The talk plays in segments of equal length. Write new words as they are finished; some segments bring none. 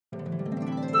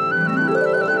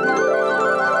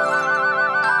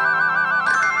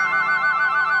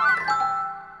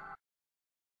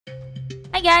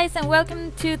guys, and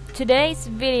welcome to today's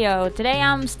video. Today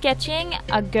I'm sketching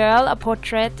a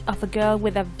portrait of a girl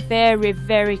with a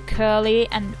very curly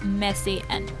and messy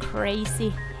and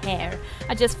crazy hair.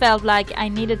 I just felt like I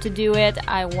needed to do it.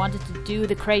 I wanted to do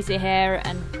the crazy hair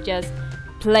and just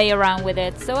play around with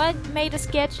it. So I made a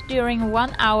sketch during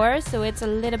 1 hour, so it's a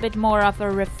little bit more of a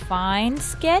refined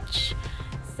sketch.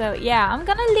 So yeah, I'm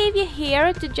gonna leave you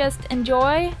here to just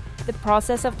enjoy the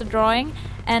process of the drawing,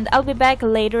 and I'll be back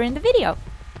later in the video.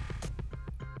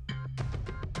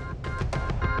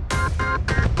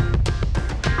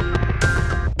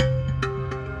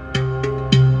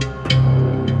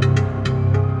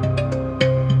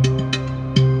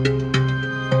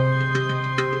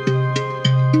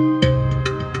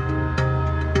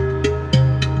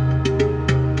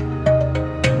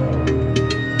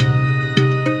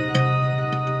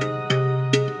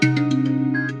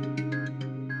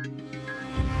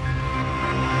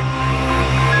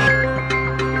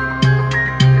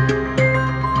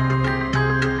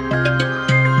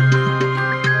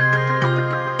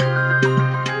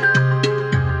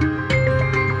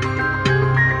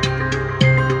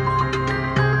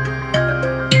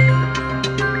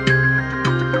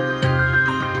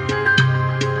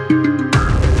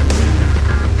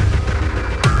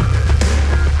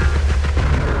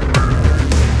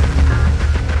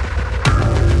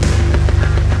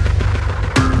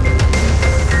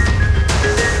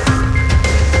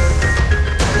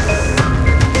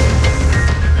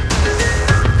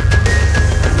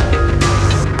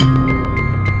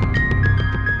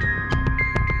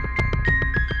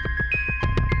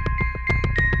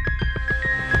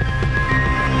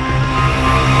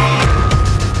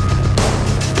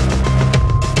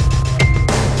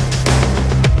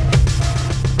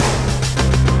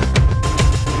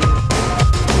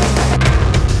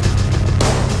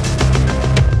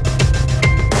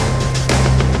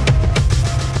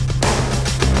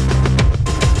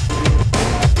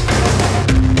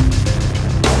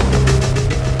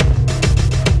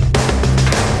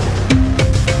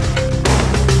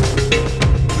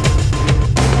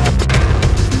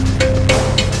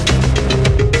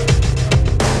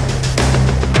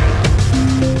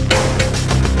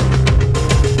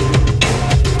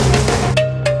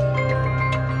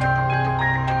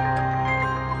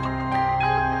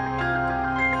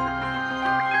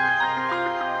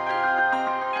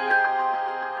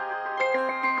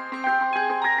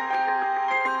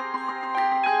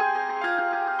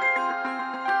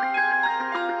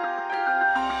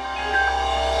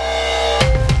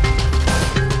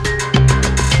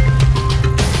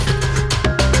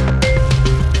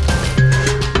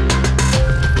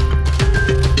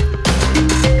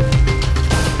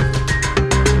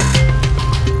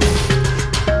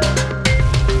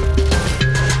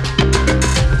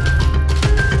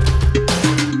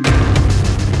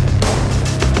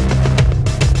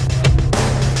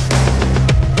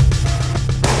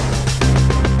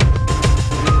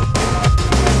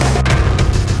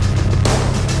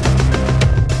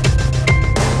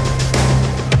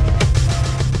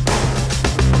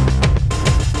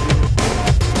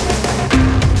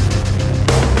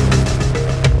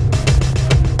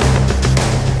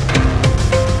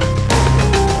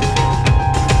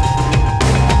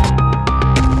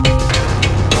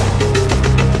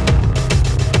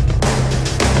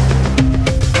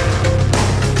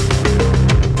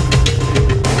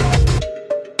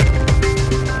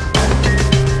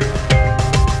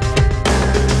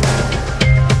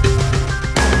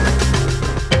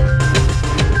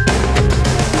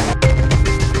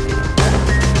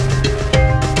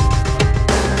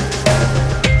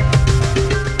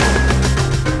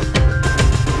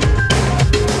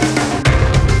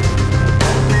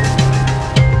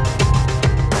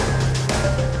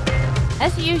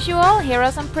 As usual, here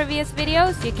are some previous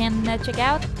videos you can check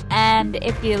out, and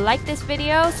if you like this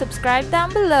video, subscribe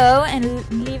down below and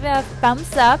leave a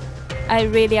thumbs up. I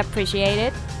really appreciate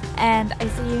it, and I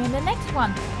see you in the next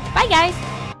one. Bye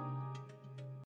guys!